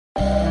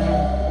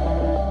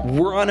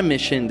We're on a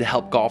mission to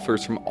help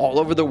golfers from all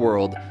over the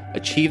world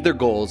achieve their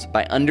goals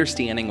by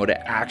understanding what it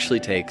actually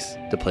takes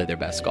to play their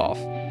best golf.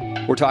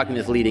 We're talking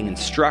with leading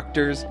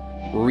instructors,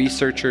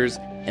 researchers,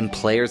 and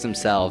players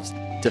themselves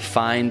to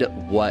find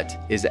what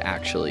is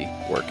actually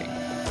working.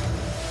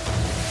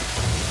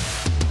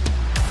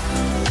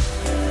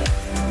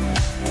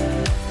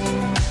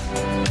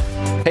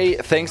 Hey,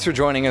 thanks for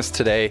joining us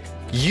today.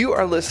 You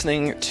are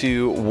listening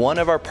to one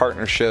of our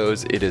partner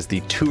shows. It is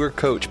the Tour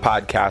Coach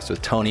Podcast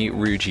with Tony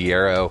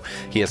Ruggiero.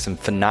 He has some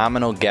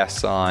phenomenal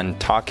guests on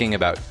talking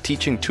about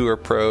teaching tour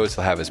pros.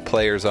 He'll have his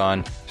players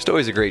on. Just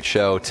always a great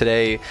show.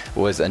 Today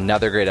was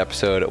another great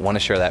episode. I want to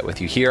share that with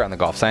you here on the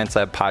Golf Science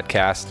Lab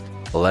podcast.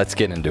 Let's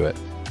get into it.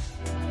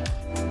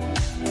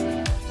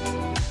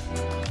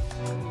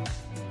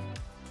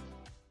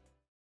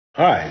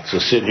 All right, so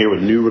sitting here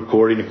with new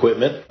recording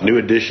equipment, new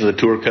addition to the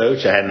Tour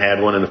Coach. I hadn't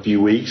had one in a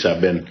few weeks.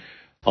 I've been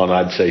on,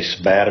 I'd say,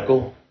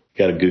 sabbatical.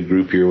 Got a good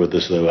group here with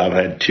us, though. I've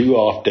had 2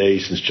 off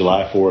days since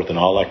July 4th, and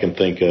all I can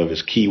think of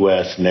is Key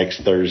West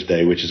next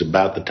Thursday, which is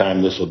about the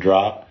time this will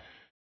drop.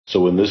 So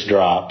when this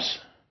drops,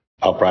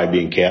 I'll probably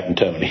be in Captain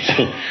Tony's,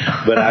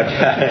 but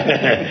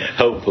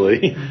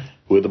hopefully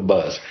with a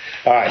buzz.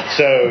 All right,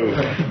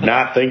 so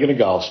not thinking of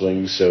golf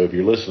swings, so if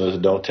you're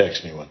listening, don't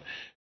text anyone.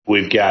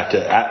 We've got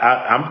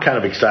I'm kind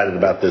of excited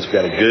about this. We've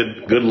got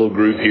a good little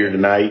group here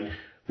tonight.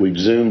 We've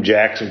Zoomed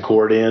Jackson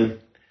Court in.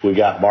 We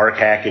got Mark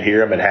Hackett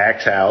here. I'm at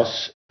Hack's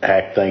house.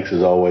 Hack, thanks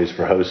as always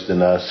for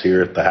hosting us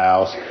here at the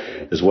house,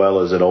 as well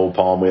as at Old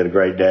Palm. We had a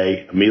great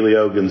day.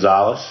 Emilio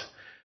Gonzalez.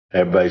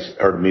 Everybody's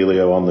heard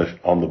Emilio on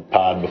the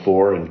pod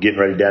before, and getting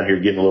ready down here,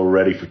 getting a little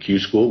ready for Q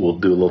School. We'll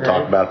do a little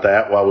talk about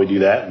that while we do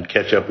that and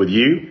catch up with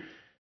you.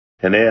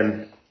 And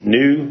then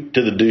new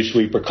to the Dew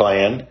Sweeper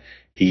clan,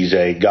 he's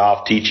a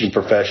golf teaching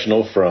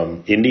professional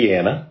from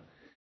Indiana,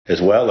 as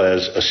well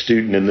as a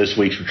student in this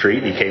week's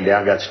retreat. He came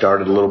down, got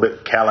started a little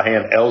bit.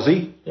 Callahan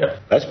Elsie. Yep.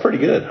 That's pretty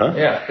good, huh?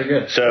 Yeah, pretty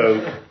good.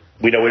 So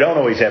we don't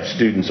always have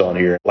students on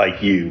here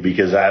like you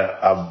because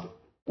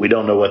we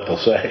don't know what they'll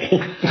say,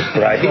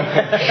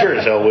 right? Sure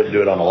as hell wouldn't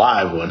do it on a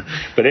live one.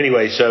 But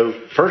anyway, so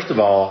first of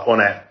all,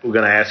 we're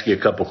going to ask you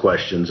a couple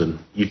questions, and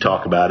you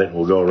talk about it, and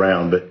we'll go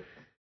around. But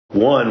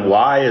one,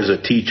 why as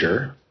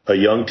a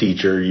young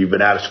teacher, you've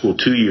been out of school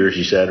 2 years,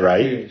 you said,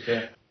 right? 2 years,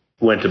 yeah.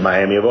 Went to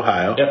Miami of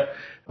Ohio. Yep.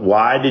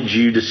 Why did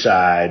you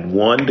decide,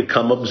 1, to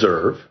come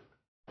observe?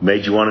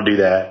 Made you want to do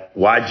that?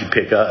 Why'd you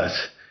pick us?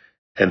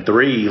 And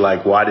 3,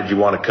 why did you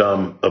want to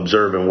come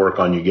observe and work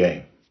on your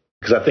game?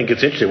 Because I think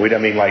it's interesting.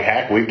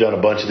 Hack, we've done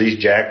a bunch of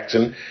these.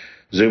 Jackson,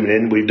 zooming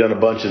in, we've done a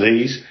bunch of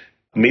these.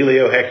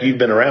 Emilio, heck, you've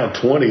been around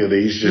 20 of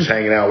these just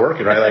hanging out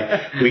working,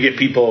 right? We get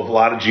people, a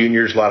lot of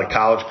juniors, a lot of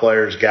college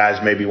players,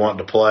 guys maybe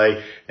wanting to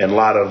play, and a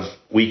lot of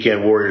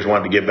weekend warriors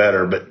wanting to get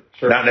better, but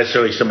sure, not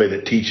necessarily somebody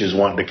that teaches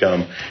wanting to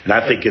come. And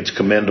I think it's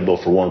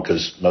commendable, for one,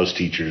 because most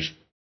teachers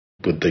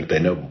would think they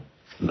know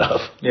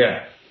enough.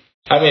 Yeah.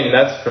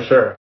 That's for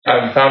sure.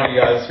 I found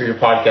you guys through your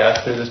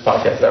podcast, through this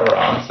podcast that we're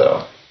on,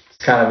 so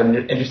it's kind of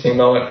an interesting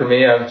moment for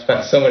me. I've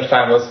spent so much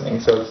time listening,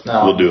 so it's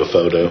now... We'll do a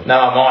photo.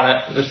 Now I'm on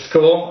it, which is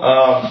cool.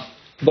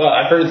 But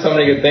I've heard so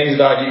many good things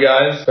about you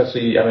guys,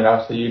 especially,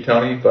 obviously you,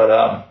 Tony. But,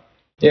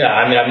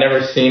 I've never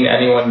seen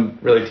anyone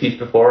really teach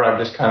before. I've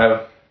just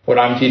what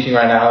I'm teaching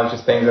right now is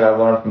just things that I've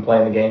learned from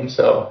playing the game.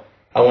 So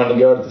I wanted to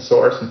go to the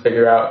source and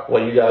figure out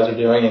what you guys are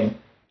doing and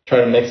try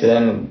to mix it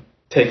in and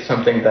take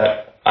something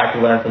that I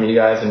can learn from you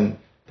guys and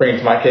bring it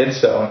to my kids.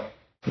 So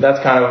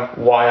that's kind of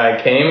why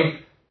I came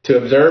to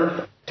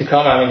observe, to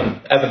come.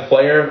 As a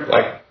player,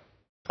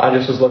 I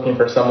just was looking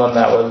for someone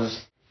that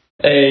was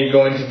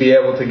going to be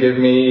able to give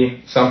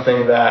me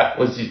something that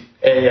was,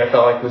 I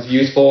felt like was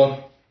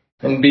useful,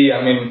 and B,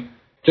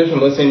 just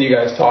from listening to you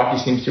guys talk, you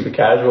seem super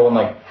casual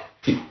and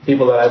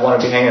people that I want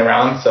to be hanging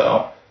around,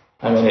 so,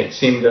 it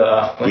seemed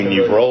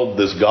you've rolled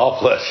this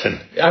golf lesson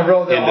I've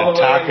rolled it into all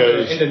the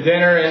tacos, way into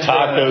dinner,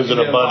 tacos and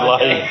a Bud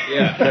Light.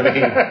 Yeah.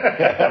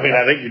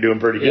 I think you're doing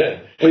pretty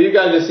good. Well, you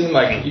guys just seem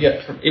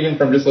even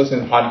from just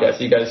listening to podcasts,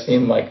 you guys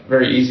seem like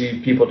very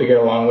easy people to get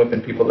along with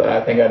and people that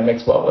I think I'd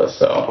mix well with.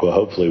 So, well,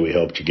 hopefully we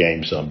helped you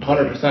game some.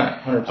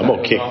 100%.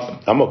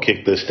 I'm gonna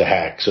kick this to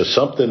Hack. So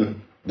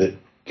something that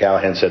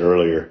Callahan said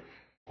earlier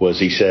was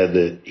he said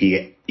that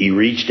he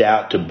reached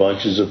out to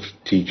bunches of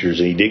teachers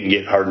and he didn't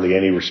get hardly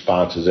any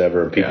responses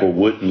ever, and people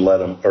wouldn't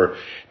let him, or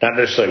not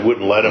necessarily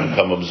wouldn't let him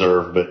come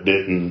observe, but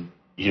didn't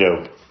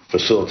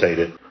facilitate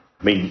it.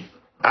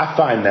 I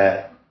find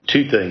that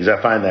 2 things.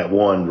 I find that,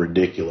 1,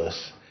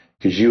 ridiculous,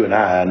 because you and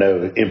I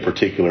know in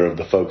particular of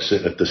the folks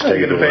sitting at the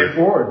state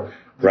door,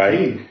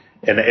 right?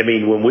 And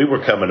when we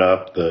were coming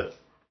up,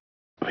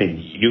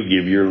 you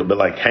give your, but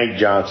like Hank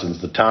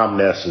Johnson's, the Tom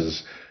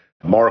Nesses,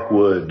 Mark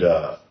Wood,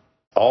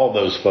 all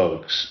those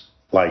folks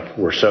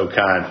were so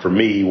kind. For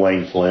me,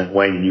 Wayne Flint,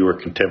 Wayne and you were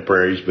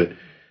contemporaries, but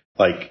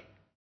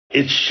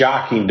it's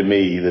shocking to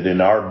me that in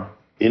our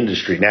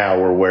industry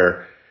now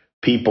where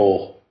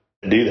people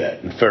do that.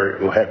 And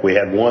heck, we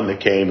had one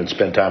that came and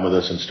spent time with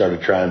us and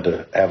started trying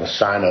to have a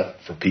sign up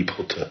for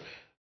people to,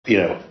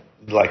 you're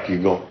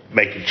going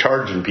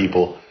charging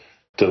people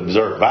to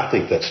observe. I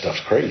think that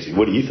stuff's crazy.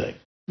 What do you think?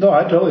 No,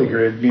 I totally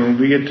agree. I mean,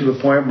 we get to the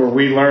point where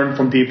we learn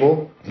from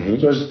people, so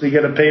you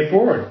got to pay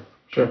forward.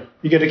 Sure.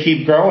 You got to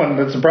keep growing.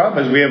 That's the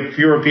problem is we have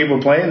fewer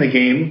people playing the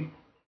game,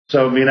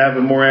 so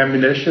having more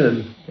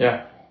ammunition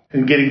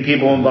and getting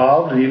people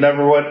involved, and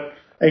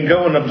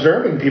going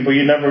observing people.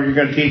 You're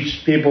going to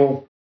teach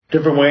people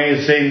different ways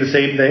of saying the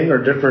same thing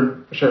or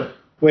different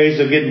ways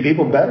of getting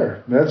people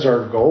better. That's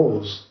our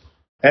goals.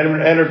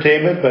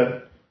 Entertainment,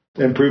 but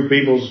improve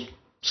people's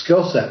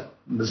skill set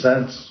in the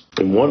sense.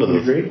 And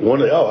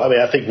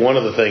I think one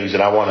of the things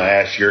that I want to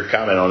ask your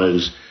comment on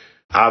is,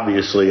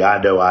 obviously,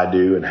 I know I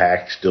do, and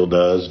Hack still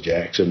does,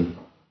 Jackson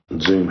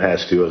and Zoom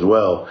has to as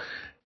well,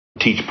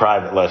 teach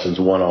private lessons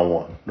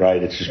one-on-one,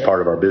 right? It's just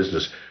part of our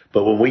business.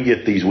 But when we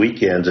get these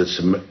weekends,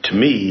 to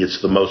me,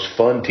 it's the most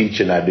fun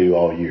teaching I do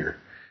all year.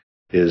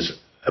 I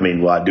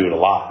do it a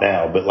lot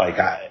now, but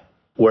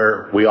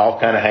where we all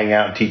kind of hang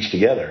out and teach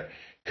together.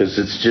 Because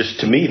it's just,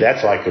 to me,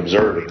 that's like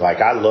observing.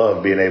 Like, I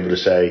love being able to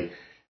say,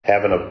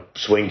 having a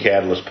swing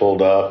catalyst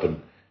pulled up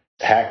and,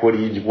 Hack, what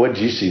did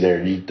you see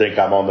there? Do you think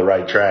I'm on the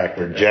right track?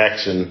 Or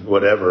Jackson,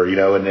 whatever,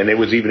 and it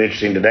was even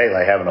interesting today,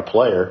 like having a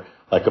player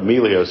like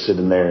Emilio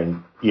sitting there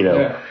and,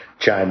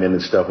 chime in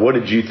and stuff. What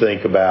did you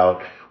think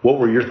about, what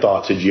were your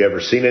thoughts? Had you ever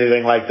seen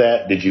anything like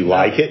that? Did you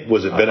like it?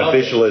 Was it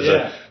beneficial as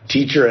a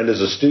teacher and as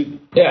a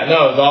student? Yeah,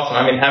 no, it was awesome.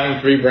 I mean,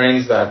 having 3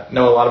 brains that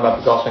know a lot about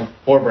the golf swing,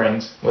 4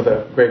 brains with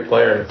a great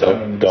player.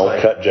 Don't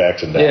cut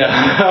Jackson down.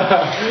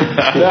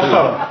 Yeah.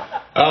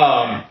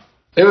 No.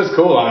 It was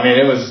cool. I mean,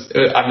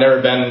 I've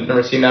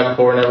never seen that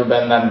before, never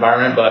been in that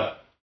environment,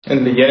 but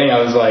in the beginning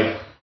I was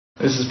like,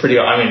 this is pretty,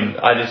 in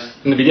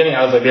the beginning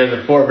I was like,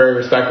 there's 4 very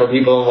respectful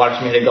people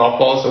watching me hit golf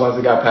balls, so once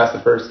I got past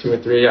the first 2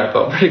 or 3, I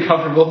felt pretty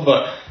comfortable,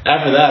 but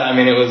after that,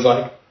 it was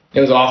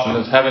awesome. It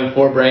was having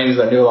 4 brains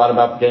that knew a lot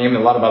about the game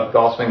and a lot about the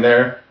golf swing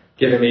there,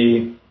 giving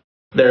me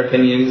their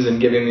opinions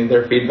and giving me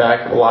their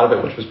feedback, a lot of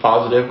it which was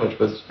positive, which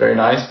was very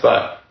nice,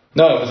 but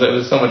no, it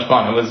was so much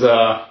fun. It was,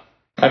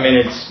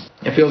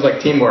 it feels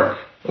like teamwork,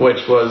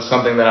 which was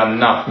something that I'm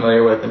not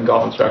familiar with in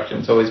golf instruction.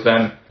 It's always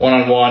been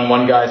one-on-one,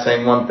 one guy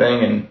saying one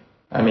thing,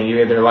 and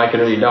you either like it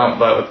or you don't.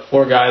 But with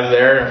 4 guys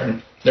there,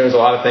 and there was a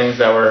lot of things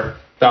that were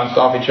bounced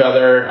off each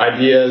other,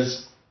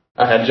 ideas.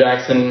 I had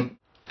Jackson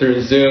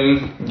through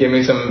Zoom give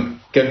me some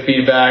good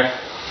feedback.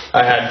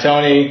 I had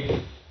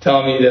Tony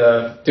telling me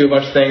to do a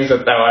bunch of things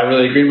that I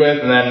really agreed with,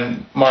 and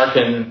then Mark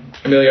and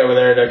Emilio over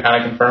there to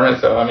kind of confirm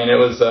it. So it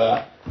was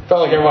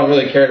felt like everyone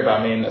really cared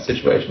about me in that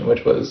situation,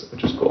 which was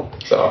cool.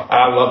 So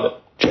I loved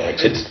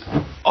it. It's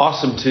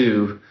awesome,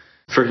 too,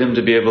 for him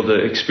to be able to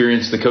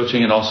experience the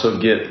coaching and also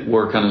get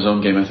work on his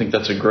own game. I think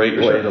that's a great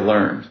way to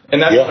learn.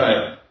 And that's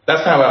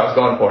kind of what I was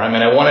going for.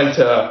 I wanted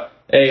to,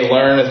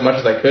 learn as much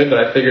as I could, but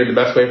I figured the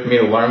best way for me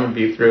to learn would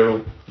be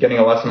through getting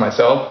a lesson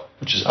myself.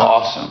 Which is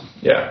awesome.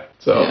 Yeah.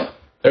 So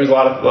there's a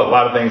lot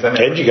of things.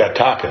 And you got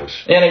tacos.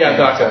 And I got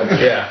tacos,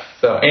 yeah.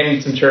 So,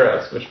 and some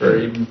churros, which were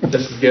even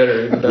just as good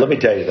or even better. Let me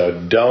tell you,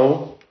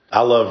 though, I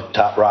love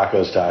Top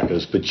Rocco's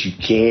tacos, but you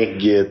can't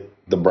get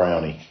the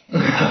brownie.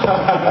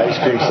 Ice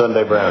cream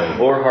sundae brownie.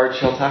 Or hard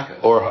shell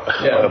tacos.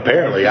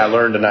 Apparently, I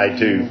learned tonight,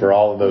 too, for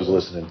all of those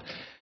listening.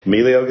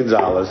 Emilio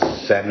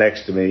Gonzalez sat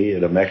next to me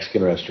at a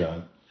Mexican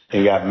restaurant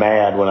and got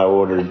mad when I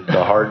ordered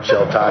the hard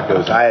shell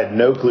tacos. I had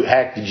no clue.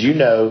 Hack, did you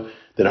know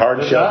that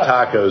hard shell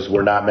tacos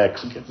were not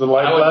Mexican? It's a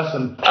life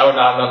lesson. I would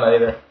not have known that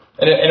either.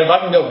 And if I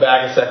can go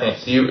back a second,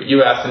 so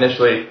you asked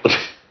initially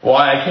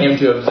why I came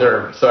to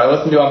observe. So I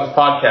listened to you on this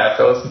podcast.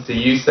 I listened to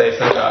you say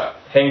something about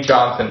Hank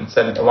Johnson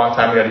said a long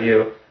time ago to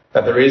you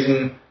that the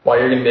reason why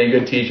you're going to be a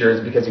good teacher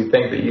is because you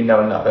think that you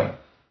know nothing.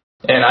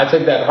 And I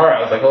took that to heart.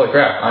 I was like, holy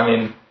crap.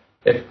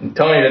 If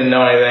Tony didn't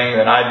know anything,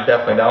 then I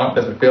definitely don't.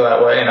 It doesn't feel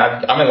that way. And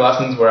I'm in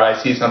lessons where I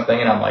see something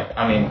and I'm like,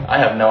 I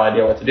have no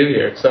idea what to do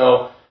here.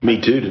 So me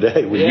too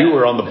today when you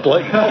were on the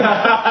plate.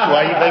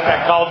 Why you think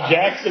I called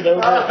Jackson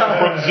over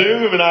from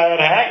Zoom and I had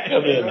Hack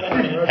come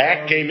in?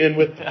 Hack came in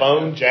with the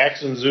phone,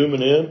 Jackson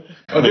zooming in.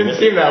 It didn't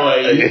seem that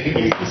way.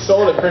 You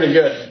sold it pretty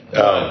good.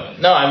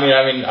 No, I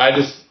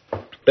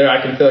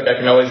can feel like I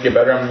can always get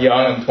better. I'm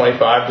young. I'm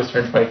 25, just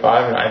turned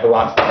 25, and I have a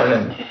lot to learn.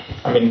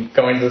 And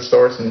going to the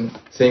source and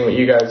seeing what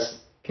you guys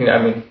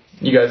can.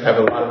 You guys have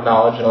a lot of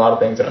knowledge and a lot of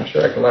things that I'm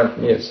sure I can learn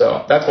from you.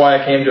 So that's why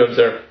I came to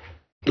observe.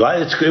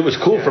 Well, it was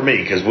cool for me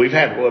because we've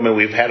had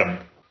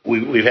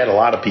a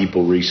lot of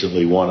people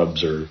recently want to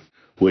observe.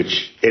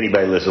 Which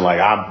anybody listen,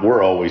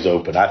 we're always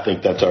open. I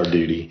think that's our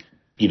duty.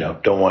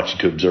 Don't want you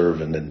to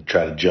observe and then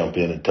try to jump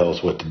in and tell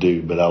us what to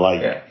do. But I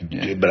like.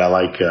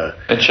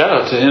 And shout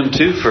out to him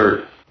too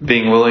for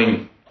being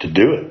willing to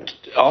do it.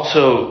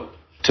 Also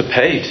to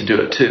pay to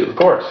do it too. Of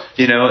course.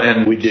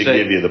 And we did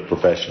give you the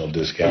professional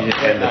discount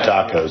and the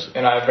tacos.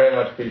 And I very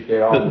much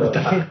appreciate all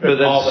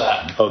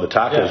that. Oh, the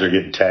tacos are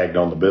getting tagged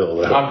on the bill.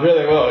 Though. I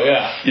really will.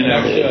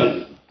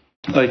 Yeah.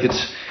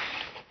 It's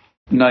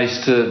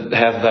nice to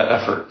have that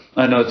effort.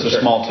 I know it's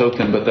a small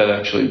token, but that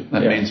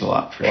means a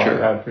lot for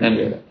sure. I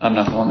appreciate it. I'm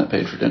not the one that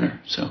paid for dinner,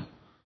 so.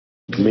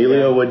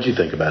 Emilio, what did you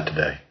think about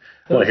today?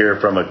 I want to hear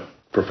from a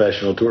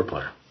professional tour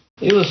player.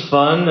 It was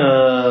fun.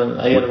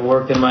 I got to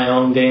work in my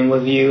own game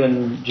with you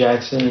and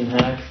Jackson and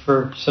Hack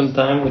for some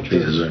time, which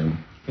was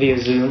via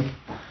Zoom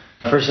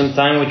for some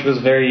time, which was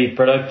very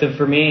productive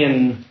for me.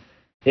 And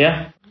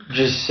yeah,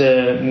 just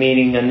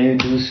meeting a new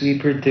blue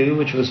sweeper too,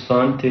 which was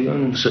fun too.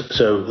 And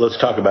so let's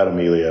talk about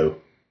Emilio.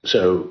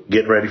 So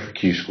getting ready for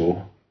Q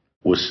School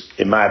was,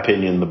 in my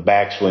opinion, the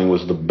backswing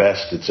was the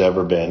best it's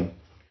ever been,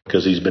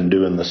 because he's been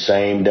doing the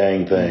same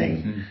dang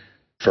thing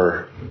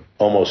for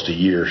almost a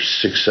year,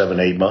 6, 7,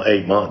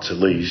 8 months at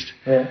least.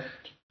 Yeah.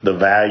 The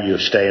value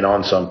of staying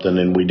on something,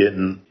 and we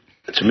didn't.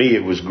 To me,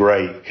 it was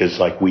great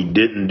because we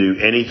didn't do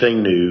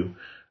anything new,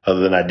 other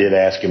than I did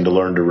ask him to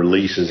learn to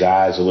release his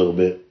eyes a little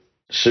bit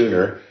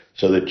sooner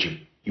so that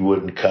you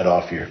wouldn't cut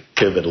off your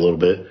pivot a little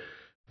bit.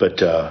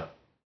 But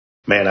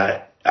man,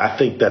 I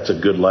think that's a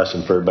good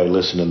lesson for everybody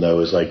listening, though,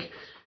 is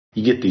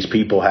you get these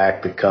people,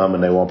 Hack, that come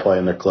and they want to play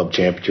in their club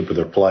championship or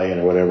they're playing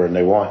or whatever, and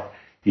they want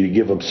you to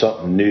give them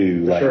something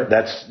new. Sure.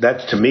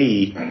 That's to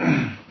me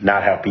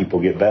not how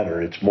people get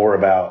better. It's more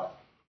about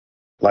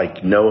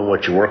knowing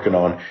what you're working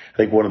on. I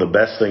think one of the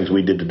best things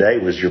we did today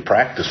was your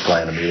practice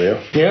plan,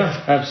 Emilio.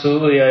 Yeah,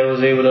 absolutely. I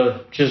was able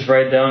to just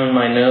write down in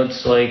my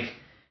notes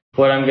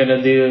what I'm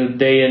gonna do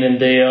day in and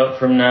day out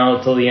from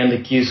now till the end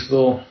of Q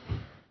School.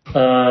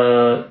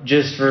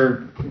 Just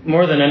for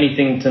more than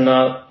anything to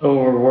not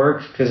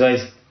overwork, because I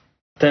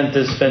tend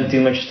to spend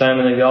too much time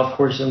in the golf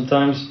course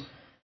sometimes,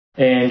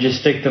 and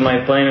just stick to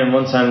my plan. And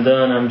once I'm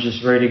done, I'm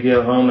just ready to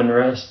go home and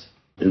rest.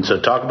 And so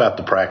talk about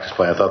the practice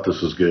plan. I thought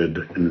this was good.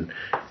 And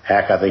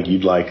Hack, I think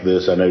you'd like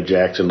this. I know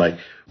Jackson,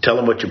 tell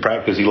him what you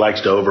practice, because he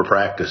likes to over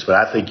practice, but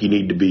I think you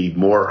need to be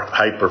more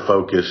hyper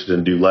focused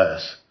and do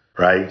less,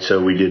 right?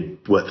 So we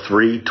did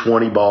 3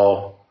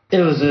 20-ball.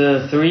 It was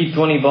a 3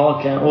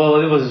 20-ball count.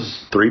 Well, it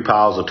was 3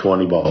 piles of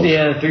 20 balls.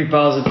 Yeah, 3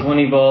 piles of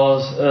 20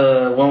 balls.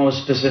 One was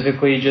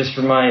specifically just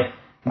for my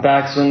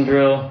backswing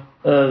drill.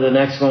 The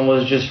next one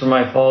was just for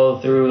my follow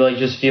through,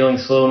 just feeling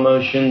slow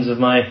motions of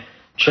my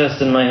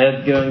chest and my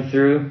head going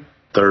through.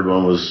 Third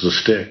one was the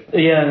stick.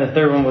 Yeah, and the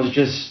third one was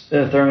just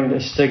throwing the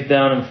stick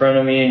down in front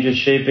of me and just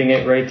shaping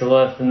it right to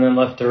left and then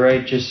left to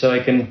right, just so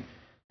I can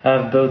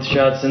have both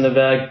shots in the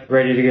bag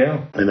ready to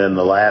go. And then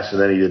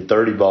he did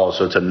 30 balls,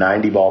 so it's a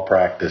 90-ball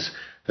practice.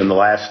 Then the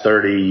last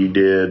 30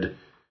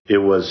 it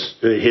was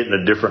hitting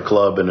a different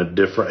club and at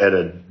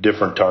a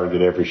different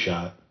target every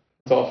shot.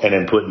 And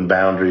then putting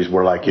boundaries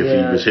where, if he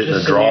was hitting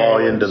a draw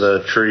into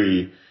the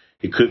tree,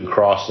 he couldn't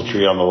cross the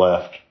tree on the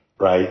left,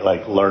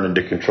 right? Learning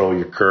to control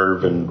your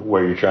curve and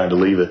where you're trying to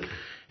leave it.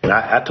 And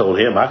I told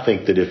him, I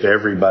think that if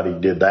everybody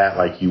did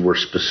that, you were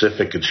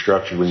specific and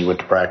structured when you went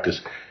to practice,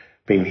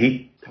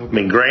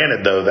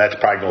 granted, though, that's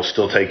probably going to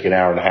still take you an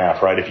hour and a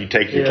half, right? If you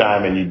take your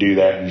time and you do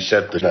that and you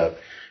set this up,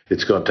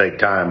 it's going to take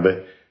time.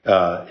 But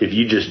if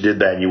you just did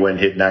that and you went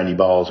and hit 90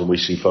 balls, and we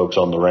see folks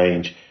on the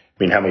range,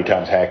 how many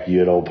times, Hack, you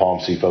at Old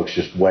Palm see folks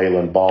just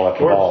wailing ball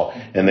after ball,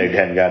 and they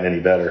hadn't gotten any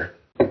better?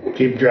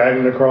 Keep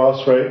dragging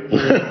across, right?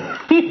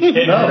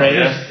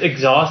 It's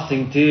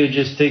exhausting, too. It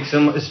just takes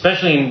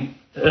especially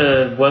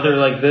in weather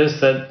like this,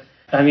 that,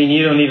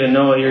 you don't even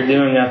know what you're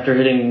doing after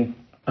hitting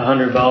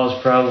 100 balls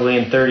probably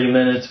in 30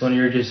 minutes when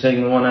you're just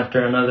hitting one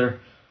after another.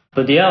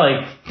 But yeah,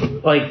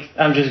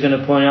 I'm just going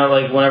to point out,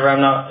 whenever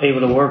I'm not able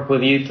to work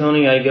with you,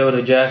 Tony, I go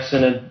to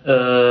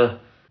Jackson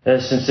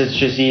since it's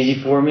just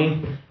easy for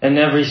me. And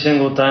every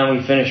single time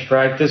we finish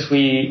practice,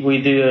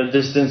 we do a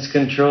distance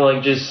control,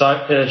 just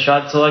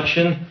shot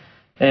selection.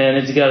 And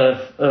it's got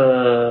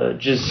to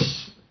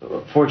just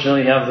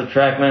fortunately have the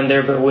TrackMan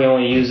there, but we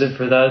only use it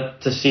for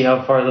that to see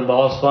how far the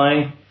ball's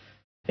flying.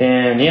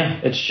 And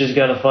yeah, it's just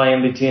got to fly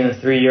in between a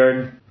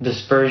 3-yard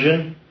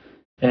dispersion,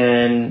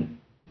 and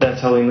that's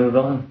how we move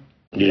on.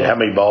 Yeah, how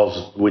many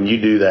balls when you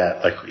do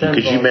that?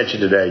 Because you mentioned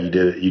today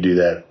you do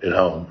that at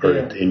home or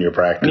in your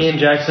practice. Me and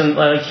Jackson,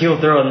 he'll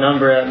throw a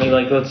number at me,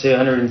 let's say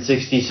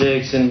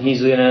 166, and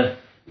he's gonna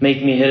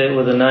make me hit it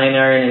with a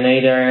 9-iron, an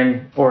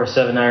 8-iron, or a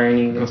 7-iron.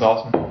 Even. That's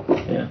awesome.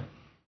 Yeah.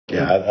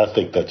 Yeah, I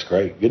think that's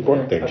great. Good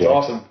work there,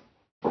 Jackson.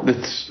 That's awesome.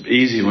 It's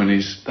easy when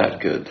he's that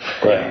good.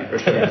 Right.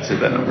 That's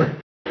that number.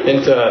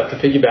 And to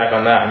piggyback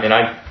on that,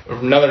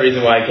 another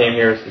reason why I came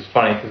here is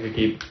funny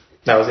because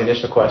that was the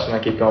initial question.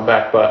 I keep going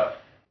back, but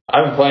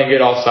I've been playing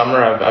good all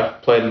summer.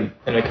 I've played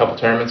in a couple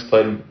tournaments,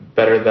 played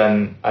better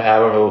than I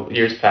have over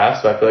years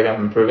past, so I feel like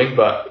I'm improving.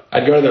 But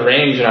I'd go to the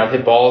range and I'd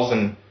hit balls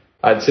and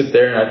I'd sit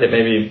there and I'd hit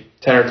maybe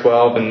 10 or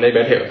 12 and maybe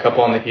I'd hit a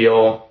couple on the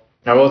heel.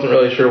 I wasn't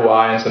really sure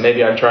why, and so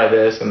maybe I'd try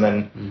this, and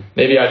then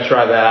maybe I'd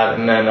try that,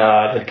 and then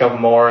I'd hit a couple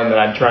more, and then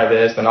I'd try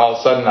this, and all of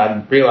a sudden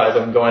I'd realize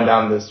I'm going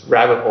down this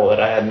rabbit hole that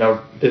I had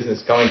no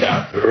business going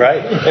down.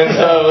 Right. And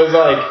so it was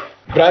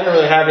but I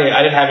didn't have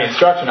any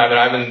instruction.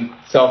 I've been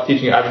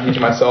self-teaching. I've been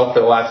teaching myself for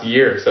the last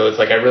year, so it's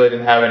I really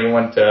didn't have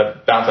anyone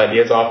to bounce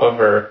ideas off of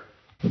or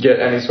get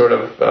any sort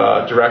of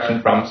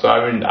direction from. So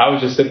I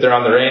would just sit there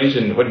on the range,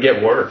 and it would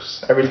get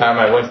worse every time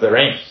I went to the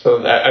range.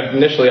 So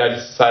initially I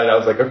just decided, I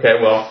was okay,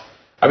 well,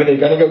 they're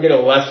going to go get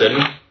a lesson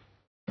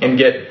and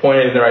get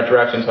pointed in the right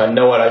direction so I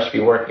know what I should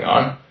be working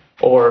on.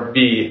 or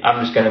B,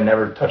 I'm just going to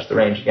never touch the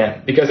range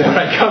again. Because when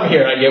I come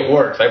here, I get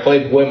worse. I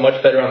play way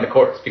much better on the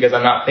courts because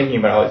I'm not thinking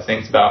about all these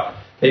things about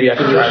maybe I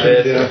should try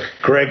this. Yeah.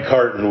 Greg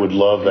Carton would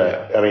love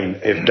that. I mean,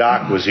 if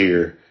Doc was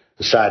here,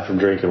 aside from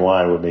drinking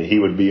wine with me, he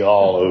would be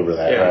all over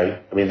that,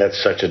 right? I mean,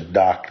 that's such a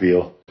Doc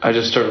deal. I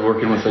just started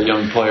working with a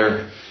young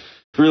player,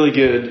 really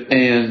good,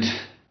 and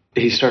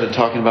he started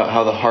talking about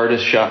how the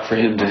hardest shot for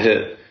him to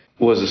hit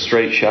was a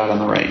straight shot on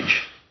the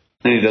range,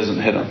 and he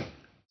doesn't hit them.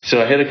 So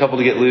I hit a couple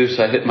to get loose.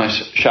 I hit my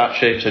shot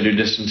shapes. I do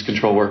distance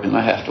control work, and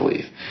I have to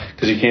leave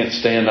because you can't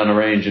stand on a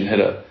range and hit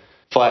a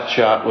flat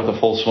shot with a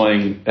full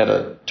swing at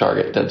a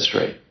target dead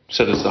straight.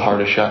 So that's the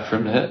hardest shot for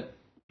him to hit.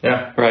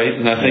 Yeah. Right?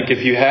 And I think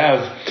if you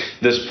have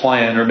this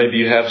plan, or maybe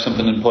you have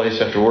something in place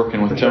after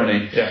working with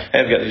Tony,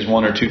 I've got these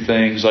one or two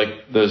things,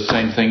 like the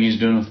same thing he's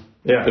doing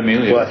with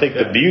Emilio. Well, I think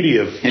the beauty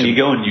of... And you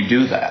go and you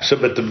do that. So,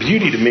 but the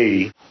beauty to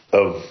me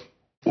of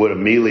what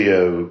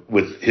Emilio,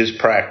 with his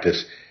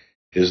practice,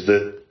 is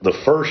that the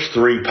first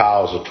 3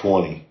 piles of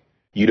 20,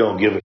 you don't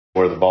give a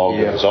where the ball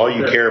goes. All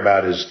you care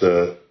about is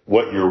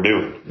what you're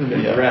doing.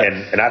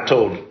 And I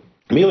told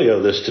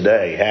Emilio this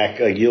today.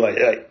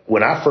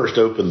 When I first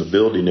opened the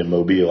building in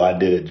Mobile, I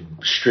did it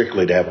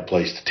strictly to have a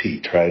place to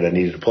teach, right? I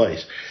needed a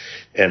place.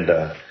 And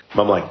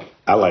I'm like,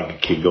 I like a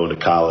kid going to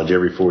college.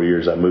 Every 4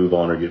 years I move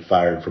on or get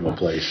fired from a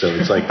place. So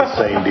it's like the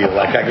same deal.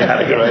 Like I got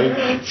to go.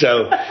 Right?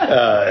 So,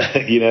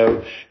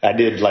 I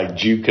did like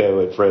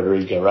JUCO at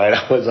Frederica, right?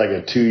 I was like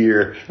a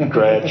 2-year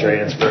grad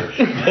transfer.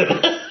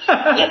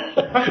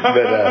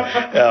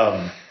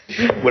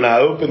 But when I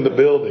opened the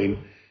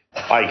building,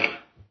 I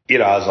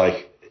was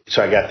like,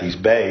 so I got these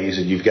bays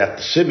and you've got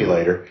the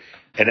simulator,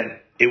 and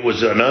it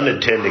was an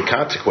unintended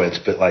consequence,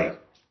 but like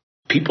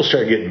people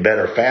started getting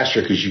better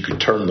faster because you could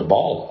turn the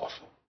ball off.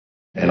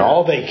 And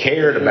all they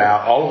cared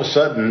about, all of a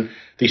sudden,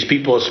 these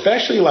people,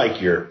 especially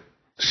like your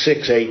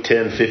 6, 8,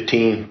 10,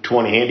 15,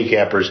 20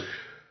 handicappers,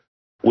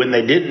 when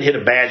they didn't hit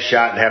a bad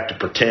shot and have to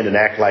pretend and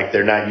act like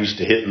they're not used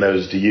to hitting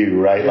those to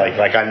you, right?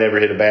 Like I never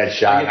hit a bad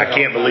shot. I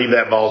can't believe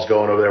that ball's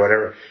going over there,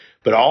 whatever.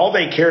 But all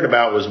they cared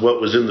about was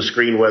what was in the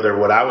screen, whether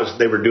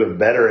they were doing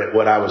better at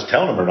what I was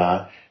telling them or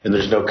not. And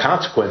there's no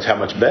consequence how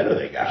much better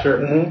they got. Sure.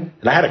 Mm-hmm.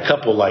 And I had a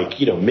couple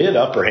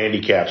mid-upper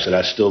handicaps that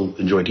I still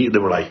enjoyed. They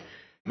were like,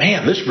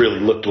 man, this really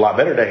looked a lot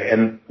better today.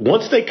 And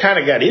once they kind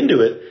of got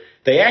into it,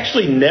 they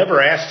actually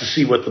never asked to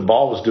see what the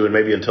ball was doing,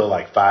 maybe until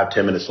like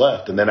 5-10 minutes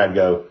left. And then I'd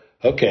go,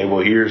 okay,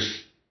 well,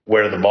 here's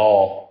where the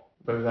ball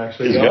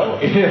is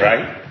going,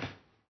 right?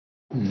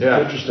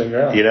 Yeah. Interesting,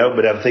 yeah.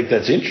 But I think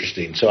that's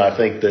interesting. So I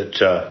think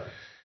that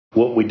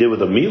what we did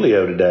with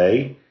Emilio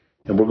today,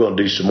 and we're going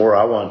to do some more.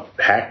 I want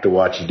Hack to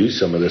watch you do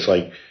some of this.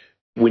 Like,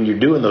 when you're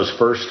doing those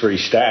first 3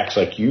 stacks,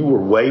 like, you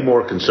were way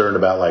more concerned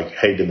about, like,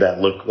 hey, did that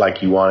look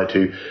like you wanted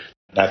to?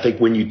 And I think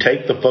when you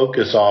take the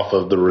focus off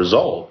of the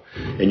result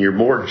and you're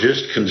more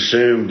just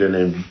consumed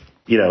and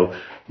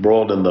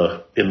embroiled in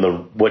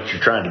the what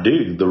you're trying to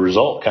do, the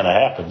result kind of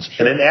happens.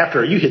 Sure. And then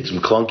after you hit some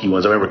clunky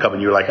ones, I remember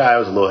coming, you were like, I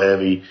was a little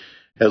heavy,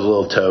 I was a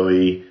little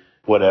toey,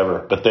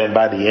 whatever. But then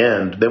by the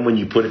end, then when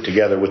you put it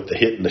together with the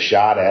hit and the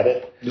shot at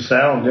it, the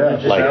sound,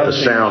 the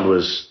sound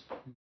was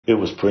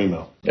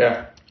primo.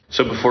 Yeah.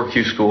 So before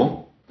Q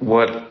School,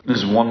 what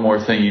is one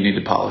more thing you need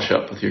to polish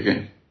up with your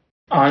game?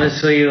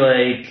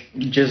 Honestly,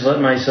 just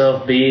let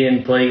myself be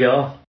and play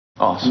golf.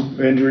 Awesome.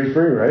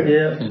 Injury-free, right?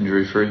 Yeah.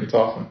 Injury-free. It's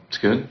awesome. It's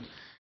good.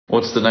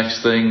 What's the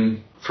next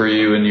thing for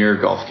you in your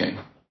golf game?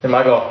 In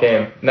my golf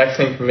game, next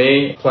thing for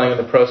me, playing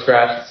with the Pro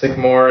Scratch at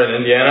Sycamore in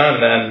Indiana,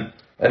 and then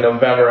in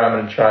November I'm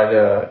going to try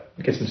to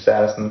get some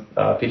status in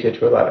PGA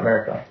Tour Latin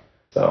America.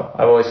 So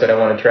I've always said I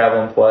want to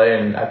travel and play,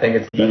 and I think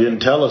it's... You didn't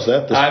tell us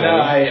that this morning.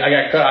 I know, I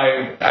got cut.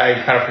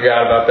 I kind of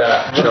forgot about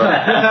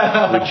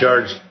that. We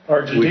charged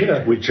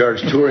Argentina. We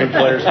charged touring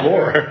players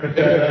more.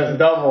 That's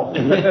double.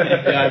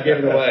 I gave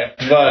it away.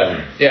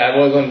 But yeah, I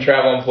always want to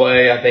travel and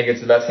play. I think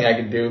it's the best thing I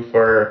could do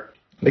for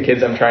the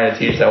kids I'm trying to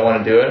teach that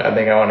want to do it. I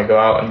think I want to go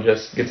out and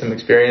just get some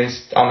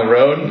experience on the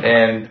road.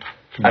 And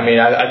I mean,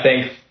 I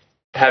think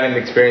having the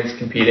experience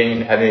competing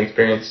and having the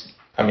experience,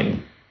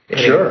 hitting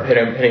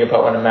a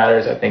putt when it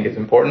matters, I think is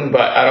important.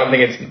 But I don't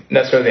think it's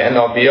necessarily the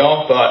end-all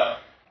be-all, but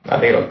I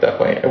think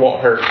it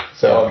won't hurt.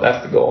 So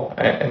that's the goal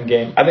and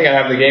game. I think I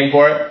have the game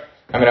for it.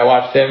 I mean, I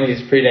watched him.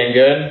 He's pretty dang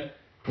good.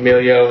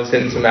 Emilio was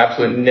hitting some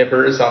absolute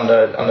nippers on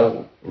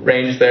the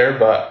range there.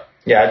 But,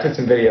 yeah, I took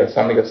some videos,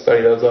 so I'm going to go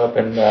study those up.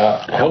 And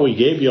we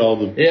gave you all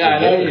the... Yeah, I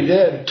know you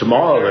did.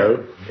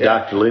 Tomorrow, though,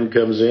 Dr. Lynn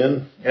comes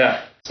in.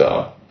 Yeah,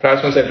 so... But I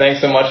just want to say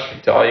thanks so much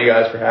to all you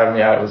guys for having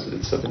me out. It's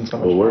been so much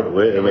fun.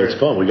 It's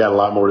fun. We got a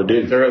lot more to do.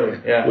 It's early,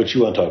 yeah. What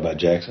you want to talk about,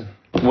 Jackson?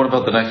 What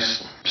about the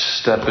next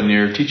step in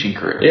your teaching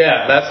career?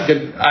 Yeah, that's a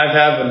good... I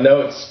have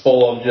notes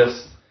full of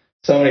just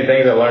so many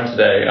things I learned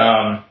today.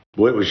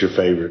 What was your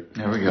favorite?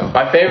 There we go.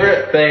 My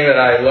favorite thing that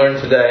I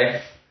learned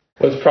today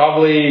was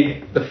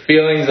probably the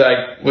feelings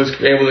I was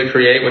able to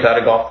create without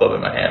a golf club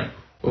in my hand.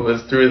 It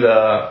was through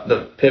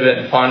the pivot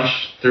and punch,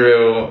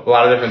 through a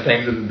lot of different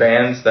things with the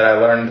bands that I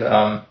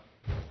learned...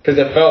 because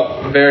it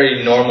felt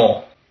very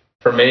normal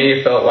for me.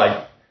 It felt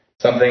like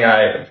something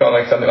I felt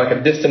like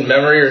a distant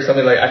memory or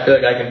something like I feel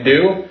like I can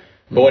do.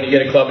 But when you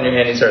get a club in your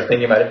hand, you start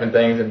thinking about different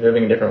things and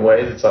moving in different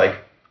ways. It's like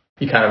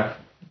you kind of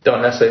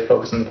don't necessarily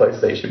focus on the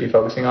places that you should be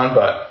focusing on.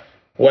 But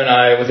when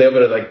I was able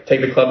to like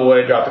take the club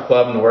away, drop the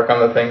club, and work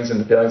on the things and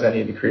the feelings I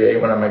need to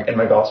create when I'm in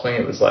my golf swing,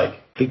 it was like.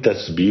 I think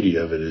that's the beauty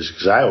of it, is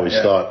because I always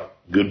thought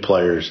good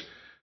players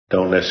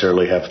don't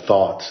necessarily have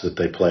thoughts that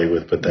they play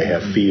with, but they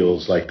have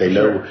feels. Like they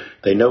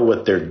know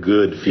what their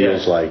good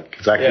feels like.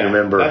 Because I can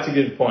remember. That's a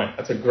good point.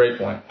 That's a great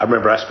point. I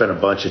remember I spent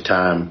a bunch of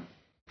time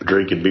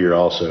drinking beer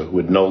also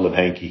with Nolan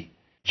Hankey.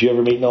 Did you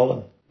ever meet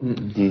Nolan?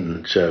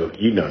 Mm-mm. So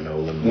you know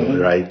Nolan,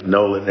 right?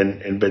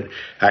 Nolan, but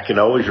I can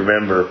always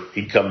remember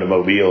he'd come to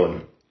Mobile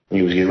and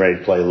he was getting ready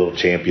to play a little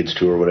Champions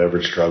Tour or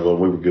whatever, struggle,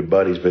 and we were good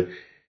buddies. But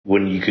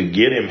when you could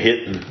get him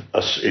hitting,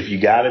 if you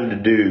got him to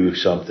do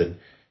something,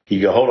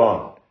 he'd go, hold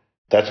on,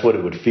 that's what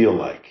it would feel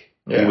like.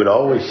 Yeah, he would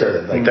always say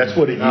that, like that's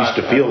what it used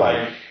to feel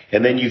like.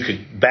 And then you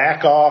could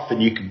back off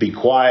and you could be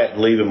quiet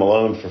and leave him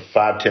alone for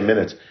 5-10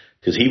 minutes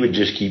because he would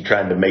just keep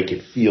trying to make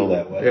it feel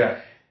that way.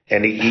 Yeah.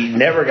 And I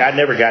never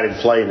got him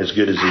playing as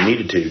good as he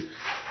needed to,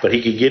 but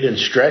he could get in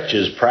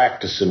stretches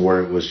practicing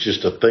where it was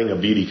just a thing of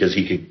beauty because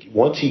you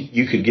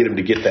could get him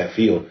to get that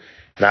feel.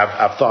 And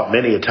I've thought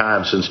many a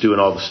time since doing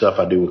all the stuff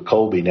I do with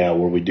Colby now,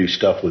 where we do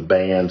stuff with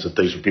bands and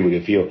things where people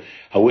can feel.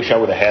 I wish I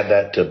would have had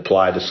that to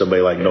apply to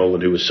somebody like Nolan,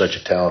 who was such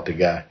a talented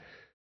guy.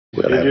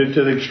 They do it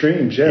to the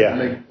extremes,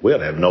 we ought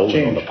to have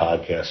Nolan on the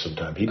podcast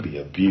sometime. He'd be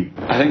a beaut.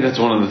 I think that's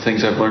one of the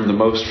things I've learned the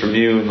most from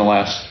you in the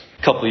last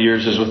couple of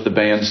years is with the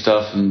band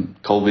stuff and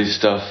Colby's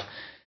stuff.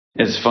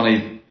 It's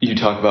funny you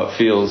talk about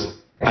feels.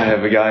 I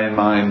have a guy in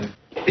mind.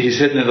 He's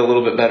hitting it a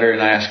little bit better, and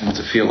I ask him,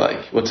 what's it feel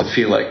like? What's it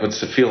feel like?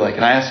 What's it feel like?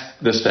 And I ask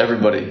this to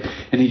everybody,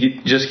 and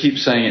he just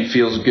keeps saying it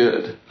feels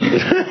good.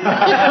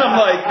 I'm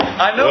like,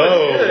 I know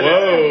it's good.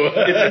 Whoa.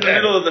 It's in the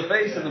middle of the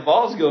face, and the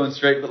ball's going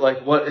straight, but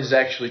like, what has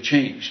actually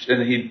changed?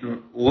 And he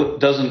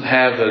doesn't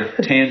have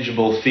a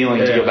tangible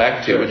feeling to go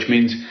back to, which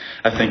means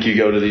I think you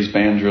go to these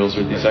band drills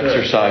or these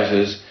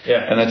exercises,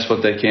 and that's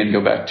what they can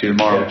go back to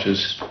tomorrow, which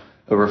is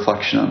a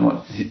reflection on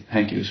what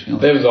Hanky was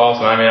feeling. It was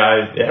awesome. I mean,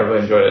 I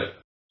really enjoyed it.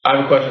 I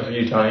have a question for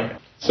you, Tony.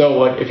 So,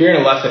 like, if you're in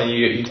a lesson and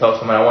you tell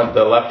someone, I want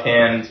the left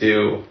hand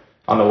to,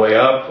 on the way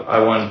up,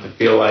 I want it to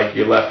feel like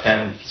your left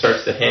hand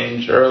starts to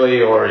hinge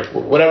early, or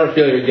whatever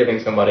feel you're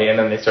giving somebody, and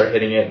then they start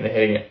hitting it and they're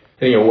hitting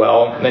it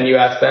well, and then you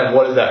ask them,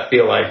 what does that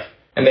feel like?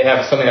 And they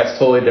have something that's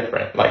totally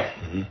different. Like,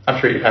 I'm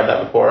sure you've had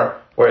that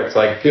before, where it's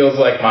like, feels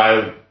like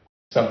my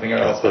something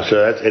else.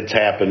 So it's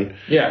happened.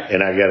 Yeah.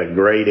 And I got a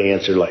great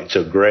answer. Like,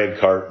 so Greg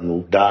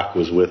Carton, Doc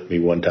was with me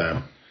one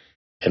time.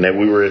 And then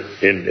we were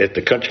at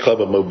the Country Club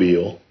of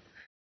Mobile,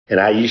 and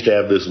I used to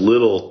have this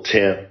little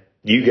tent.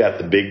 You got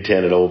the big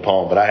tent at Old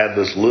Palm, but I had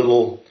this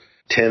little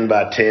 10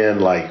 by 10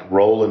 like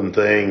rolling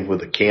thing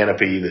with a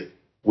canopy that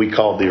we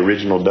called the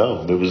original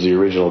dome. It was the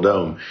original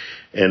dome,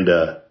 and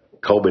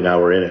Colby and I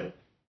were in it.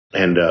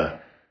 And I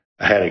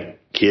had a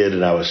kid,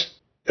 and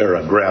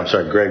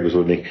Greg was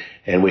with me,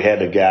 and we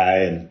had a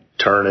guy and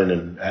turning,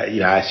 and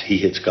he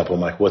hits a couple.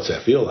 I'm like, what's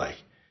that feel like?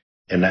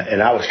 And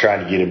I was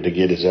trying to get him to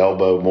get his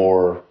elbow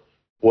more.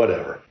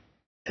 Whatever.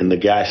 And the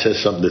guy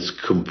says something that's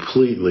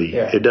completely,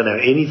 it doesn't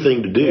have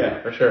anything to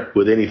do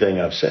with anything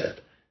I've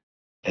said.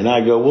 And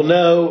I go, well,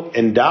 no.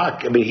 And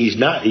Doc, I mean, he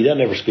doesn't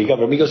ever speak up.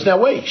 He goes,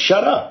 now wait,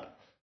 shut up.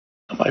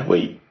 I'm like,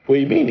 wait, what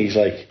do you mean? He's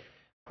like,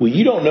 well,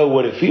 you don't know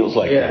what it feels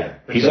like.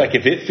 He's like,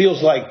 if it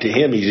feels like to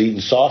him he's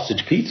eating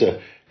sausage pizza,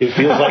 it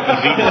feels like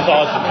he's eating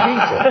sausage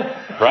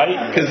pizza,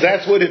 right? Because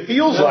that's what it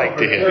feels like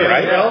to him,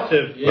 right?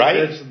 Relative. Right?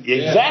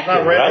 Exactly,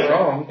 not right or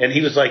wrong. And he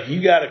was like,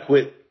 you got to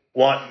quit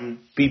wanting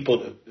people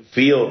to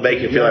make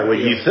it feel like what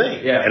you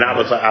think. Yeah. And I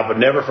was like, I would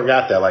never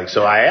forgot that. Like,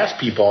 so I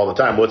ask people all the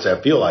time, what's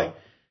that feel like?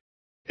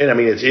 And I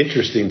mean, it's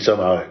interesting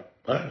somehow.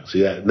 I don't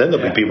see that. And then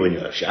there'll be people in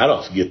your I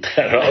don't get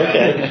that.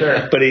 Okay.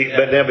 Sure.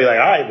 But they'll be like,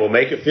 all right, well,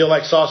 make it feel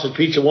like sausage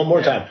pizza one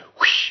more time.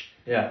 Whoosh.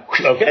 Yeah.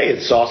 Okay,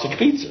 it's sausage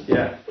pizza.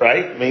 Yeah.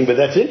 Right? I mean, but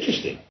that's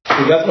interesting.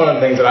 See, that's one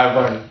of the things that I've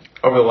learned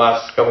over the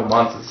last couple of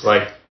months is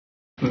like,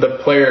 the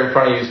player in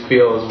front of you's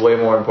feel is way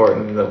more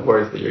important than the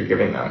words that you're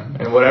giving them.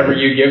 And whatever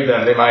you give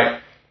them, they might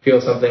feel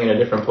something in a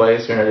different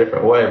place or in a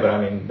different way, but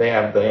I mean, they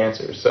have the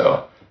answers.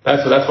 So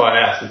that's why I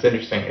asked. It's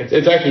interesting.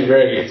 It's actually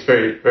very,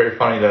 very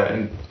funny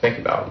to think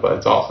about, but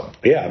it's awesome.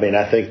 Yeah, I mean,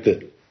 I think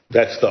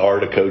that's the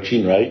art of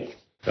coaching, right?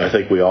 I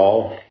think we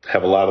all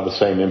have a lot of the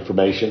same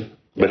information,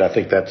 but I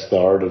think that's the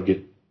art of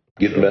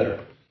getting better.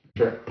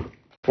 Sure.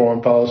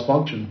 Form follows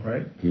function,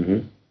 right?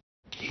 Mm-hmm.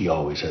 He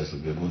always has the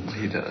good ones.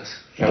 He does.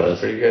 That was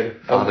pretty good.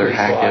 Father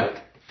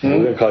Hackett. We're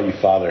going to call you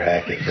Father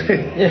Hackett from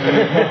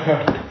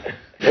now on.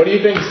 What do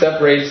you think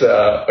separates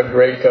a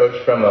great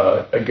coach from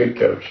a good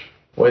coach?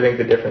 What do you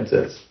think the difference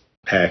is?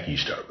 Hack, you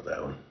start with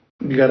that one.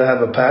 You got to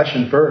have a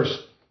passion first.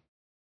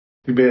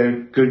 You be a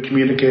good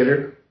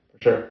communicator.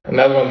 Sure. And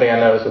that's one thing I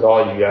noticed with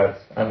all you guys.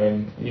 I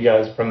mean, you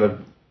guys from the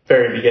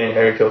very beginning,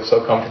 Harry feels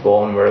so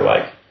comfortable, and we're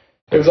like,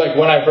 it was like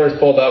when I first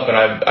pulled up and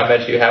I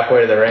met you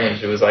halfway to the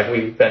range, it was like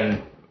we've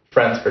been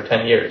friends for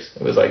 10 years.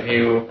 It was like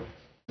you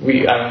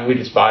we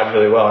just vibed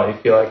really well.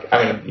 You feel like,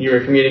 you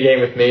were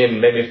communicating with me and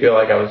made me feel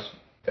like I was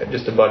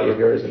just a buddy of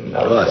yours. And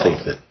I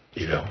think that,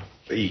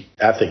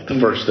 I think the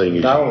first thing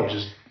is knowledge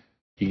is.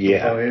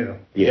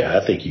 Yeah,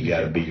 I think you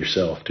got to be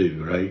yourself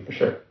too, right? For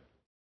sure.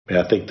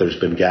 I think there's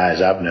been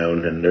guys I've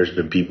known, and there's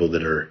been people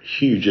that are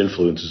huge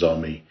influences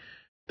on me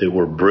that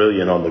were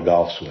brilliant on the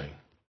golf swing,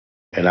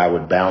 and I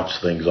would bounce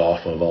things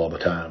off of all the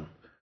time.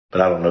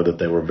 But I don't know that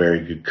they were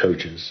very good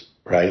coaches,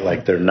 right?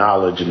 Like their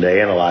knowledge and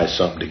they analyze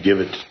something to give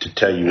it to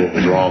tell you what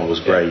was wrong was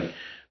great,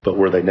 but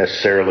were they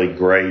necessarily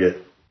great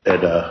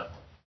at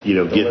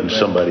getting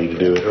somebody to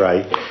do it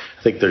right?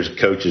 I think there's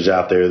coaches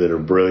out there that are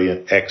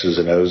brilliant X's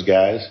and O's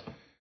guys,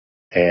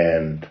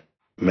 and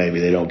maybe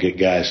they don't get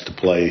guys to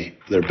play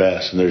their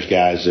best. And there's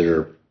guys that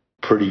are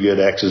pretty good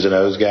X's and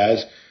O's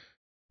guys,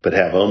 but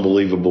have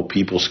unbelievable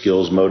people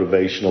skills,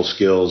 motivational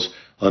skills,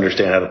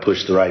 understand how to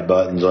push the right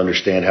buttons,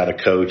 understand how to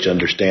coach,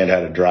 understand how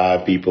to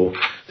drive people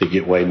to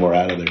get way more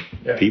out of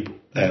their people.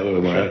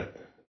 Sure.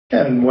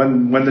 And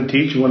when to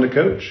teach and when to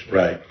coach.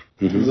 Right.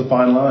 Mm-hmm. It's a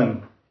fine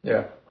line.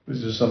 Yeah.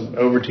 This is some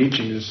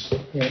over-teaching is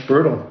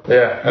brutal.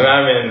 Yeah.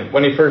 And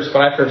when I first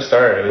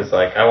started, it was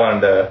like I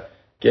wanted to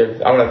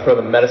throw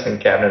the medicine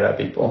cabinet at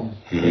people.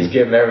 Mm-hmm. Just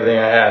give them everything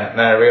I had. And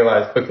then I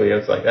realized quickly, it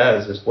was like, that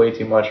is just way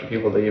too much for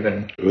people to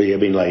even.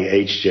 Like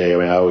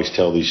HJ, I always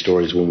tell these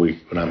stories when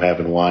I'm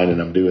having wine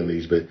and I'm doing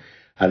these, but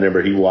I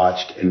remember he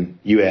watched, and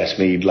you asked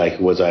me,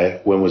 when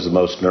was the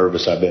most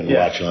nervous I've been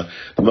watching on?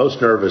 The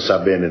most nervous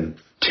I've been in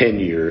 10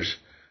 years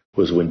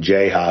was when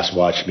Jay Haas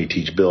watched me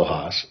teach Bill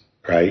Haas,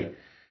 right?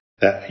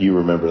 You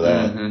remember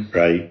that,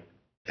 right?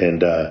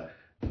 And,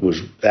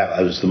 was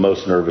the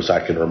most nervous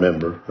I can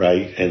remember,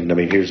 right? And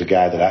here's a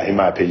guy that in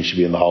my opinion should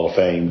be in the Hall of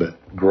Fame, but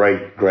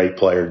great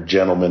player,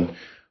 gentleman,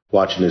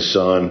 watching his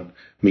son,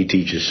 me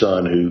teach his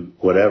son,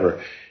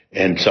 whatever.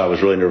 And so I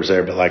was really nervous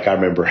there. But I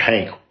remember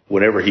Hank,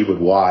 whenever he would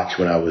watch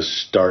when I was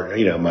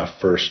starting, my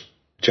first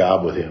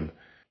job with him,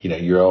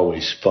 you're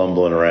always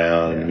fumbling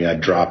around. I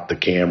dropped the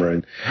camera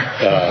and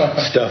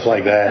stuff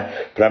like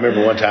that. But I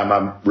remember one time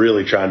I'm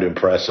really trying to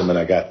impress him, and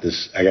I got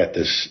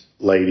this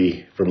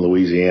lady from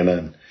Louisiana,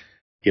 and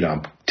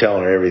I'm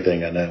telling her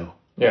everything I know.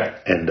 Yeah.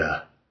 And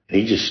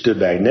he just stood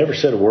back, never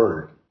said a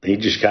word. He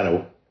just kind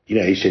of,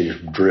 he said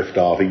just drift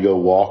off. He'd go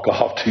walk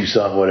off, do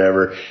something,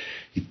 whatever.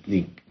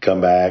 He'd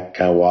come back,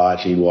 kind of watch,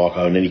 and he'd walk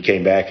on. And then he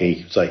came back, and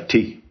he was like,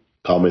 T,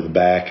 call me the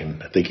back,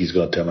 and I think he's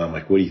going to tell me. I'm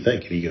like, what do you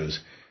think? And he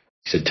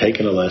said,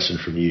 taking a lesson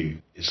from you,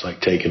 it's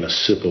like taking a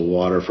sip of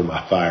water from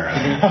my fire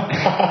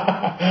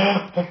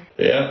hydrant.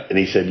 Yeah. And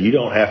he said, you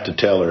don't have to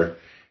tell her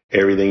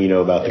everything you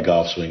know about the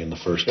golf swing in the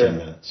first 10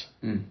 minutes.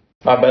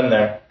 I've been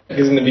there.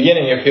 Because in the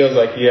beginning, it feels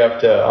like you have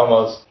to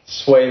almost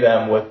sway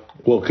them with.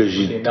 Well, because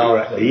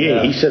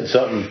he said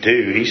something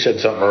too. He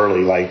said something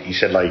early, he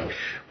said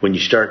when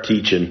you start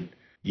teaching,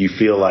 you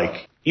feel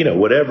like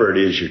whatever it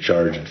is you're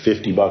charging,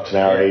 $50 an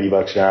hour, $80 an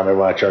hour. I remember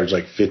when I charged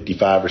like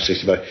 $55 or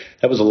 $60.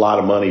 That was a lot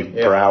of money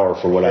per hour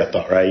for what I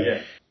thought, right?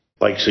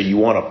 Yeah. So you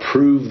want to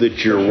prove that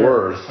you're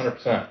worth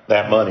 100%.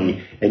 that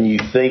money, and you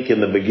think in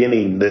the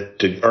beginning that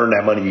to earn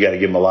that money you got to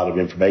give them a lot of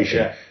information.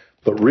 Yeah.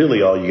 But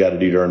really, all you got to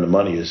do to earn the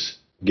money is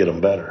get them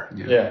better.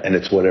 Yeah. And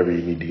it's whatever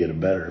you need to get them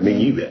better.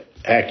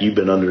 You've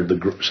been under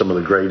some of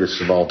the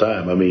greatest of all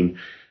time. They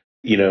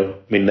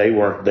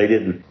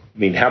didn't.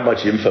 How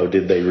much info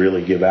did they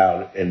really give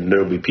out? And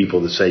there'll be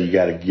people that say you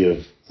got to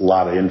give a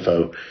lot of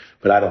info,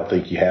 but I don't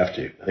think you have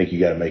to. I think you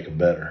got to make them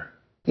better.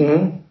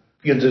 Mm-hmm.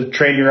 You get to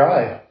train your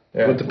eye.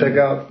 What to pick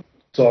out.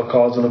 It's all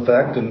cause and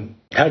effect. And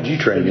how'd you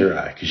train your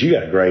eye? Because you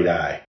got a great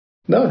eye.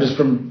 No, just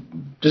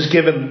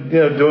giving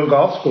doing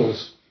golf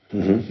schools.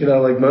 Mm-hmm.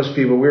 Like most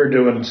people, we were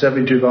doing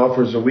 72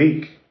 golfers a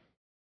week.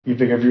 You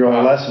figure if you're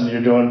on a lesson,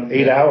 you're doing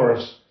 8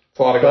 hours. It's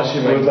a lot of golf.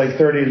 Especially with like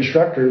 30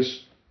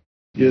 instructors,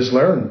 you just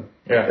learn.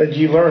 Yeah. And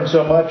you learn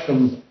so much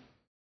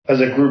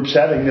as a group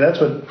setting. That's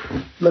what,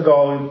 look,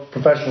 all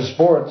professional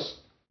sports,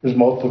 there's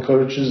multiple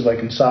coaches, like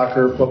in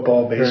soccer,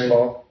 football,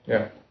 baseball.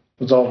 Yeah.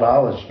 It's all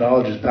knowledge.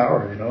 Knowledge is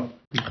power,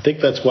 I think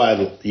that's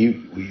why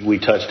we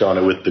touched on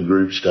it with the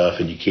group stuff,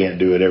 and you can't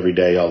do it every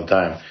day all the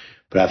time.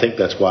 But I think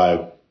that's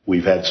why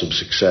we've had some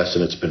success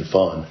and it's been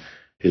fun,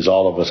 is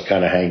all of us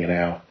kind of hanging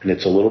out. And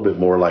it's a little bit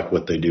more like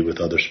what they do with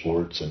other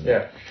sports. And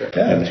sure.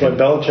 That's why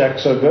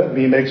Belichick's so good.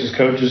 He makes his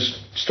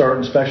coaches start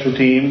in special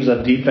teams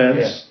on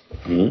defense.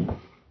 Yeah. Mm-hmm.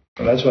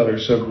 And that's why they're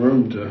so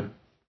groomed to.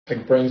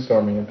 Like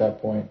brainstorming at that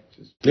point.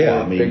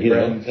 I think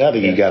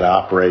you got to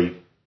operate.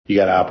 You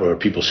got to operate where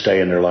people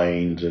stay in their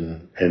lanes,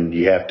 and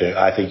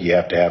I think you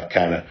have to have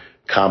kind of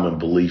common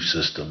belief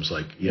systems.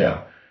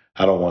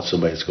 I don't want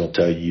somebody that's going to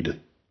tell you to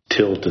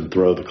tilt and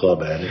throw the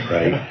club at it,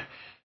 right?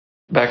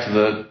 Back to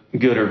the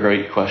good or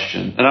great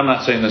question. And I'm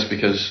not saying this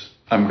because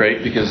I'm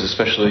great, because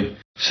especially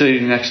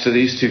sitting next to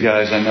these two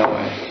guys, I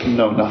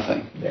know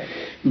nothing. Yeah.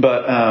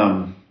 But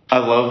I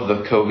love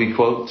the Kobe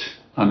quote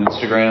on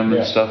Instagram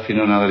and stuff,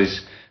 now that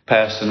he's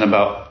passed, and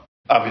about,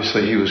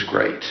 obviously he was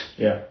great.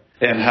 Yeah.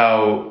 And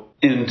how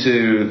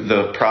into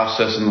the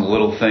process and the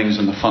little things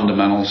and the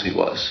fundamentals he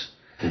was.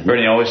 Mm-hmm. And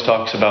he always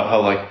talks about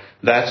how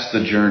That's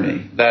the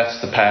journey.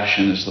 That's the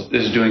passion,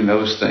 is doing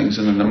those things.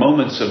 And in the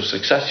moments of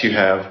success you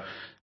have,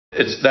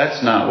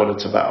 that's not what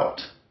it's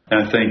about.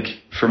 And I think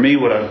for me,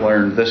 what I've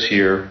learned this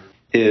year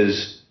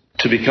is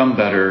to become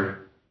better.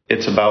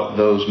 It's about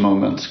those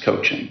moments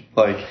coaching.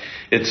 Like,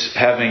 it's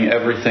having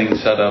everything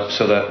set up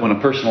so that when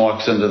a person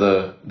walks into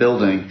the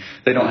building,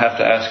 they don't have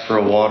to ask for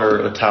a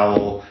water, a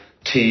towel,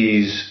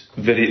 teas,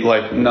 video,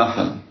 like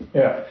nothing.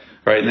 Yeah.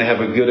 Right. And they have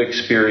a good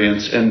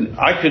experience. And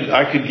I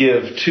could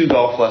give 2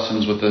 golf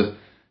lessons with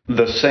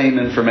the same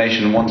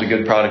information. One's a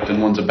good product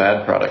and one's a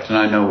bad product. And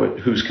I know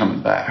who's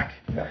coming back.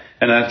 Yeah.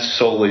 And that's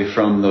solely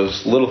from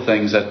those little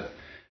things that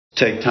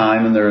take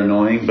time and they're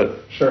annoying. But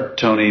sure.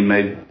 Tony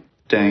made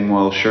dang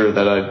well sure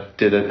that I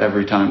did it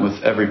every time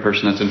with every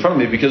person that's in front of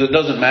me, because it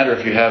doesn't matter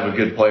if you have a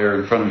good player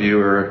in front of you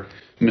or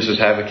Mrs.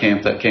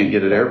 Haverkamp that can't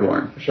get it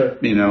airborne. Sure.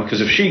 You know,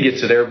 because if she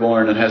gets it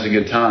airborne and has a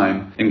good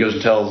time and goes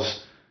and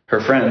tells her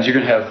friends, you're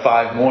going to have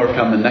 5 more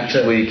coming next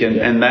week.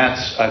 And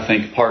that's, I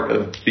think, part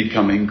of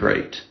becoming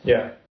great.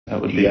 Yeah. That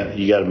would be.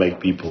 You got to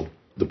make people,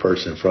 the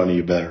person in front of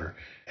you, better.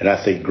 And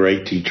I think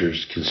great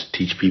teachers can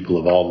teach people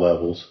of all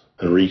levels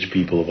and reach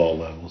people of all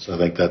levels. I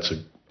think that's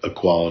a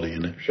quality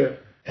in it. Sure.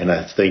 And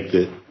I think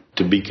that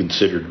to be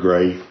considered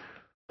great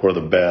or the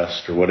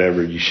best or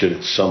whatever, you should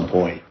at some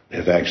point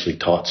have actually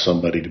taught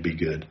somebody to be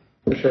good.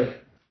 For sure.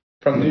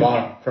 From the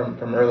bottom,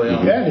 from early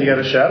on. Yeah, you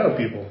got to shadow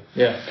people.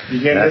 Yeah.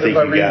 You can't do it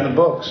by reading the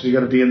books. You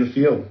got to be in the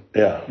field.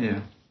 Yeah. Yeah.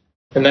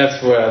 And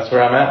that's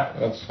where I'm at.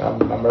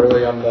 I'm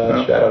early on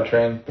the shadow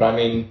train. But I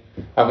mean,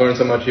 I've learned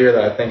so much here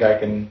that I think I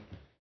can.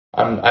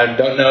 I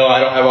don't know.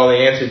 I don't have all the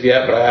answers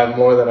yet, but I have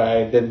more than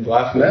I did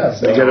last week. Yeah,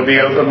 so you got to be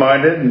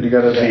open-minded, and you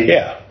got to be.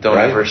 Yeah. Don't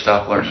ever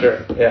stop learning.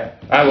 Sure. Yeah.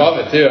 I love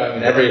it too. I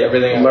mean,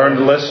 everything. Learn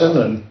to listen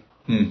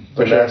and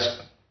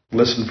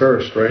listen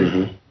first, right?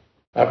 Mm-hmm.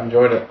 I've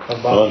enjoyed it.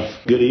 Well,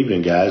 good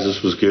evening, guys.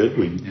 This was good.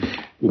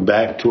 We're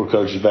back. Tour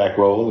Coach is back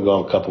rolling. We've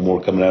got a couple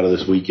more coming out of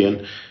this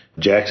weekend.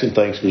 Jackson,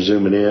 thanks for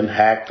zooming in.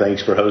 Hack,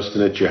 thanks for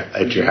hosting at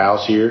your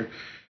house here.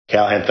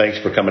 Callahan, thanks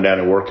for coming down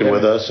and working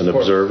with us and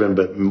observing,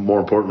 but more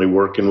importantly,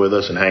 working with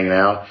us and hanging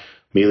out.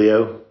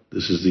 Emilio,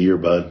 this is the year,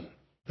 bud.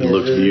 It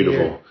looks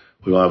beautiful.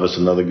 We're going to have us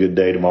another good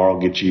day tomorrow.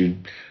 Get you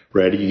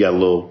ready. You got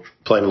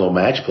playing a little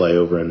match play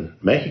over in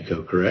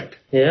Mexico, correct?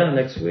 Yeah,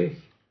 next week.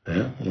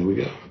 Yeah, there we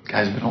go.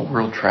 Guy's been a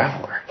world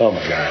traveler. Oh,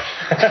 my gosh.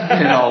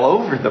 Been all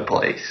over the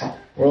place.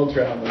 World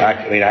traveler.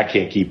 I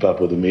can't keep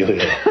up with Emilio.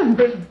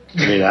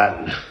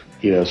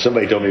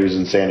 Somebody told me he was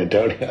in San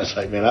Antonio. I was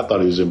like, man, I thought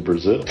he was in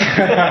Brazil.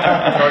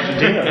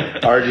 Argentina.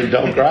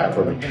 Don't cry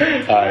for me.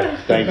 All right.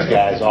 Thanks,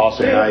 guys.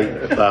 Awesome night.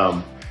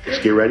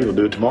 Let's get ready. We'll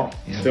do it tomorrow.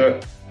 Let's do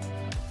it.